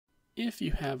If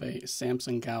you have a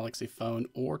Samsung Galaxy phone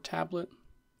or tablet,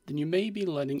 then you may be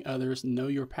letting others know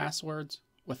your passwords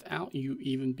without you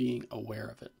even being aware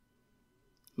of it.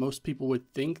 Most people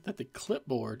would think that the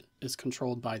clipboard is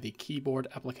controlled by the keyboard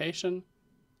application,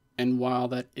 and while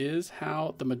that is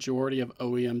how the majority of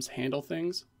OEMs handle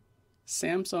things,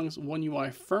 Samsung's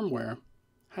OneUI firmware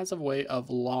has a way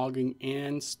of logging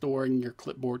and storing your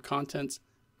clipboard contents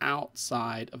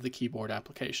outside of the keyboard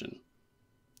application,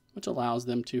 which allows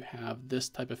them to have this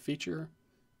type of feature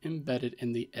embedded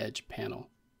in the Edge panel.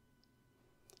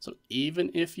 So even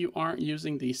if you aren't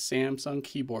using the Samsung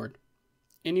keyboard,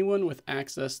 anyone with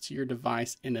access to your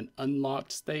device in an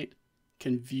unlocked state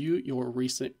can view your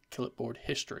recent clipboard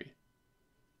history.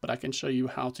 But I can show you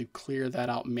how to clear that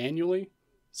out manually,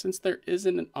 since there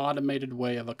isn't an automated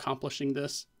way of accomplishing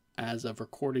this as of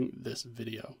recording this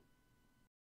video.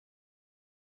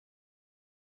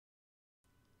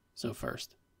 So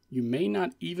first, you may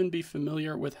not even be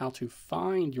familiar with how to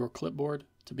find your clipboard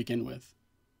to begin with,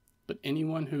 but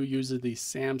anyone who uses the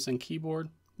Samsung keyboard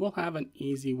will have an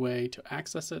easy way to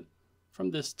access it from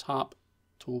this top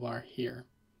toolbar here.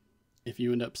 If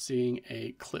you end up seeing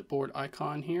a clipboard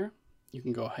icon here, you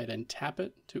can go ahead and tap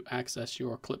it to access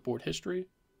your clipboard history,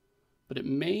 but it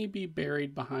may be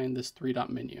buried behind this three-dot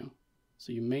menu,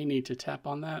 so you may need to tap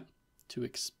on that to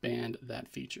expand that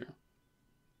feature.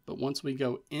 But once we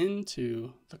go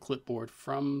into the clipboard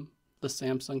from the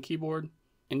Samsung keyboard,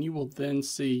 and you will then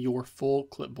see your full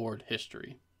clipboard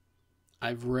history.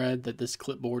 I've read that this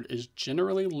clipboard is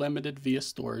generally limited via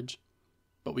storage,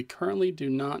 but we currently do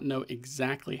not know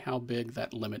exactly how big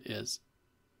that limit is.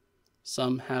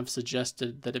 Some have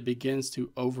suggested that it begins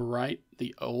to overwrite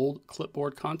the old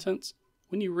clipboard contents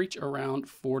when you reach around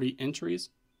 40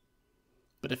 entries.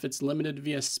 But if it's limited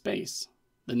via space,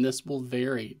 then this will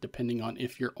vary depending on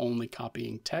if you're only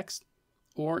copying text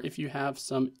or if you have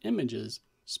some images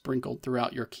sprinkled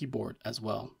throughout your keyboard as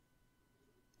well.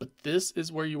 But this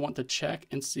is where you want to check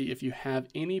and see if you have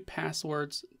any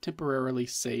passwords temporarily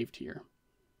saved here.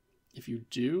 If you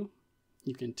do,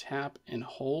 you can tap and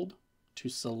hold to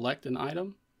select an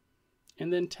item,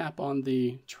 and then tap on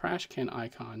the trash can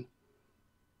icon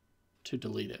to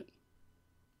delete it.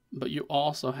 But you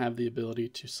also have the ability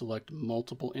to select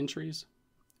multiple entries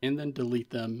and then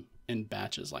delete them in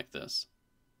batches like this.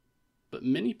 But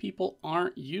many people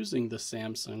aren't using the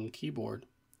Samsung keyboard,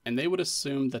 and they would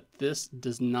assume that this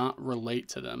does not relate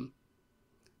to them.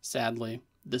 Sadly,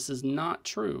 this is not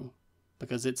true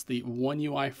because it's the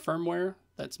OneUI firmware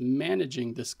that's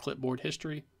managing this clipboard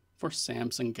history for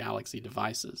Samsung Galaxy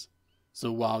devices.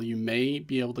 So while you may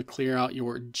be able to clear out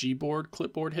your Gboard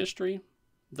clipboard history,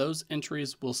 those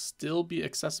entries will still be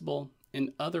accessible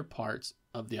in other parts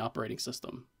of the operating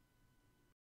system.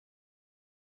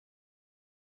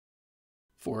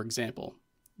 For example,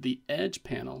 the Edge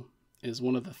panel is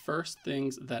one of the first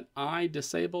things that I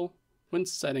disable when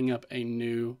setting up a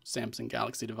new Samsung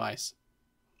Galaxy device.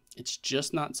 It's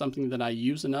just not something that I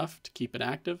use enough to keep it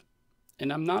active,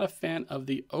 and I'm not a fan of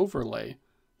the overlay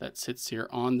that sits here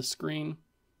on the screen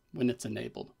when it's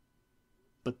enabled.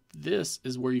 But this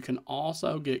is where you can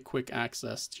also get quick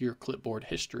access to your clipboard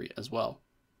history as well.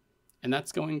 And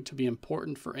that's going to be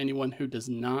important for anyone who does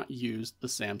not use the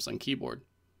Samsung keyboard,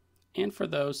 and for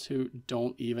those who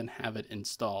don't even have it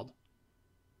installed.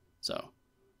 So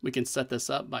we can set this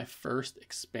up by first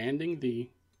expanding the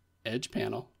Edge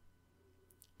panel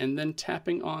and then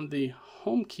tapping on the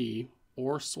home key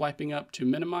or swiping up to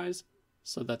minimize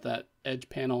so that that Edge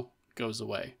panel goes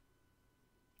away.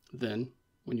 Then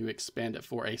when you expand it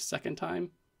for a second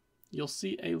time, you'll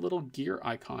see a little gear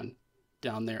icon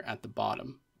down there at the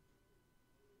bottom.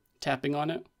 Tapping on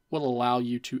it will allow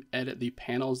you to edit the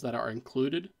panels that are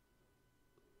included.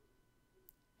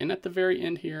 And at the very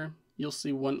end here, you'll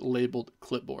see one labeled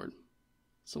Clipboard.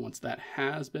 So once that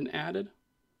has been added,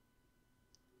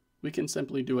 we can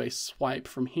simply do a swipe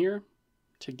from here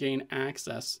to gain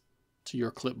access to your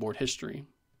clipboard history,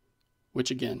 which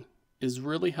again is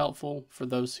really helpful for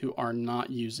those who are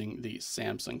not using the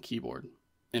Samsung keyboard.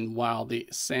 And while the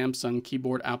Samsung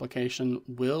keyboard application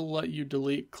will let you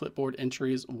delete clipboard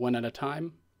entries one at a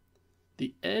time,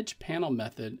 the Edge panel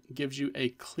method gives you a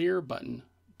clear button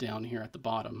down here at the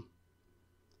bottom.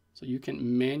 So you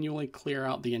can manually clear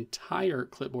out the entire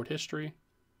clipboard history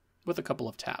with a couple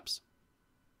of taps.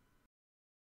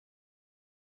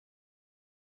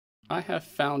 I have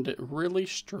found it really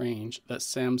strange that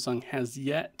Samsung has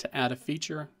yet to add a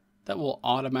feature that will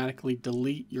automatically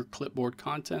delete your clipboard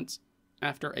contents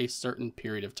after a certain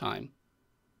period of time.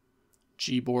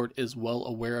 Gboard is well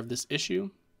aware of this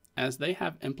issue, as they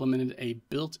have implemented a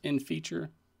built-in feature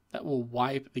that will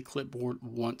wipe the clipboard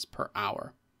once per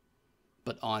hour.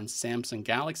 But on Samsung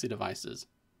Galaxy devices,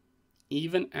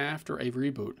 even after a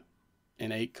reboot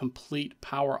and a complete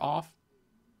power off,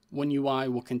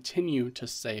 OneUI will continue to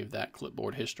save that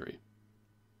clipboard history.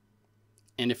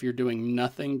 And if you're doing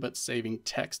nothing but saving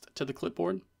text to the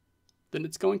clipboard, then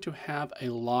it's going to have a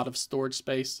lot of storage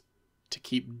space to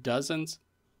keep dozens,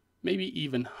 maybe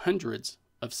even hundreds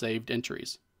of saved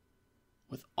entries,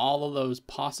 with all of those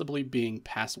possibly being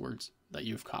passwords that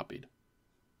you've copied.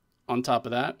 On top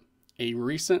of that, a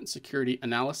recent security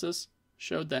analysis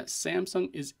showed that Samsung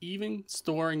is even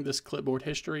storing this clipboard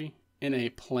history in a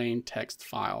plain text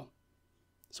file.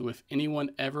 So if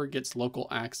anyone ever gets local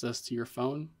access to your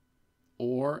phone,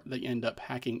 or they end up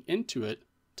hacking into it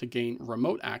to gain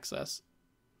remote access,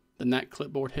 then that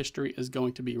clipboard history is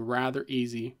going to be rather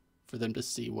easy for them to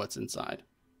see what's inside.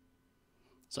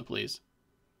 So please,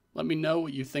 let me know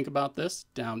what you think about this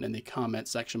down in the comment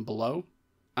section below.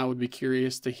 I would be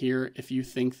curious to hear if you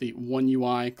think the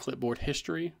OneUI clipboard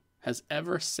history has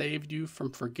ever saved you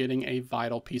from forgetting a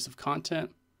vital piece of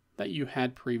content that you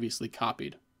had previously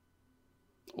copied.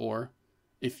 Or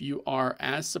if you are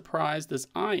as surprised as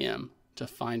I am to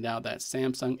find out that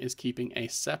Samsung is keeping a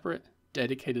separate,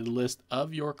 dedicated list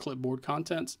of your clipboard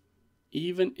contents,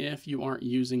 even if you aren't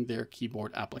using their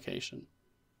keyboard application.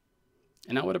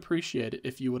 And I would appreciate it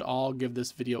if you would all give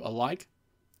this video a like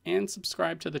and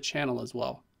subscribe to the channel as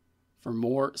well for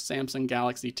more Samsung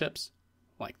Galaxy tips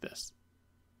like this.